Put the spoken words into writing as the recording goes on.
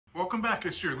Welcome back.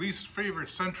 It's your least favorite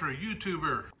Sentra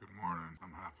YouTuber. Good morning.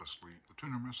 I'm half asleep. The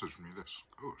tuner messaged me this.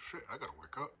 Oh shit, I gotta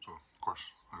wake up. So, of course,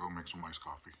 I go make some iced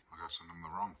coffee. I gotta send him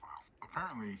the ROM file.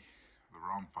 Apparently, the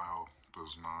ROM file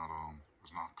is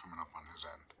not coming up on his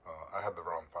end. I had the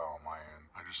ROM file on my end.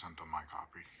 I just sent him my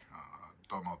copy.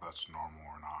 Don't know if that's normal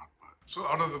or not, but. So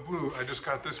out of the blue, I just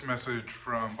got this message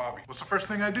from Bobby. What's the first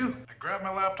thing I do? I grab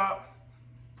my laptop,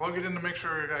 plug it in to make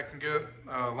sure I can get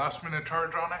a last minute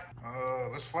charge on it.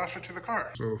 Let's flash it to the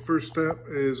car. So first step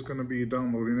is gonna be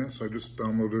downloading it. So I just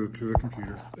downloaded it to the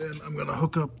computer. Then I'm gonna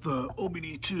hook up the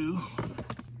OBD2.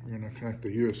 We're gonna connect the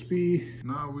USB.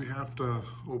 Now we have to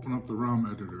open up the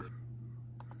ROM editor.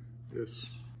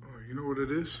 Yes. Oh, you know what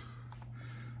it is?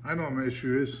 I know what my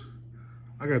issue is.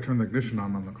 I gotta turn the ignition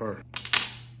on the car.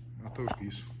 Not those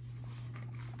keys.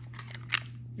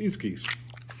 These keys.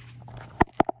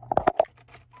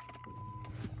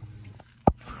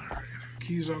 Alright,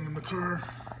 keys on in the car.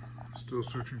 Still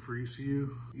searching for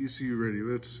ECU. ECU ready.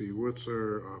 Let's see, what's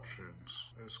our options?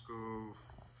 Let's go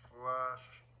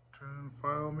flash tune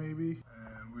file maybe.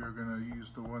 And we are gonna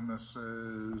use the one that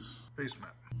says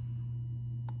basement.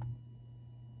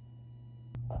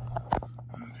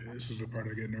 Okay, this is the part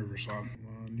I get nervous on.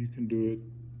 Come on, you can do it.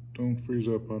 Don't freeze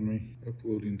up on me.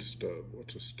 Uploading stub.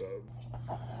 What's a stub?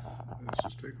 This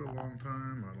just take a long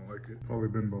time. I don't like it. Probably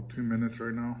been about 2 minutes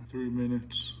right now. 3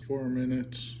 minutes. 4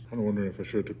 minutes. I'm wondering if I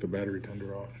should have took the battery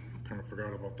tender off. Kind of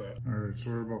forgot about that. Alright, so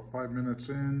we're about 5 minutes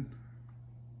in.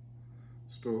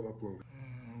 Still uploading.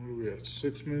 What are we at?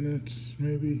 6 minutes,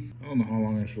 maybe? I don't know how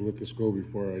long I should let this go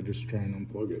before I just try and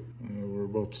unplug it. We're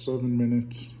about 7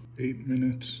 minutes. 8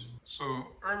 minutes. So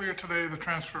earlier today the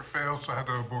transfer failed, so I had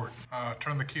to abort.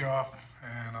 Turn the key off,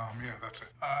 and yeah, that's it.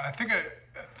 I think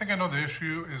I know the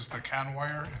issue is the CAN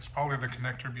wire. It's probably the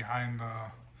connector behind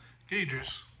the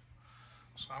gauges.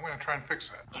 So I'm gonna try and fix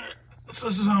that. All right, so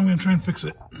this is how I'm gonna try and fix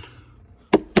it.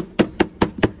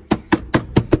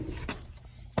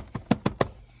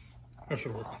 That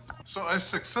should work. So I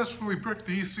successfully bricked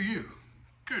the ECU.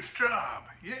 Good job,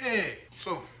 yay!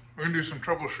 So we're gonna do some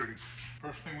troubleshooting.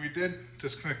 First thing we did,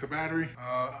 disconnect the battery.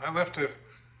 I left it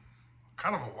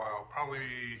kind of a while, probably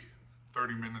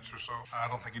 30 minutes or so. I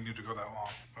don't think you need to go that long.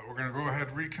 But we're gonna go ahead,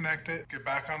 reconnect it, get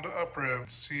back onto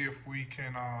uprev, see if we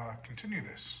can continue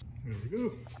this. There we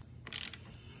go.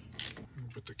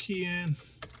 Put the key in.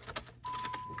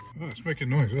 Oh, it's making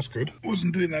noise, that's good.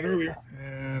 Wasn't doing that earlier.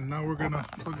 And now we're gonna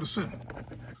plug this in.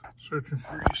 Searching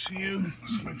for ECU,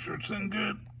 let's make sure it's in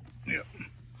good. Yep.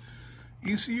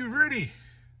 ECU ready.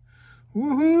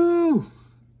 Woohoo!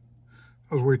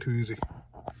 That was way too easy.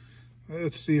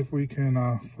 Let's see if we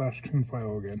can flash tune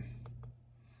file again.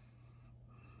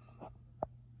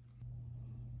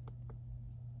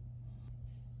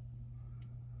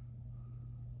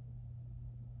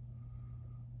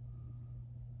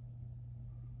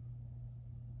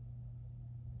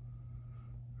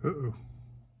 Uh-oh.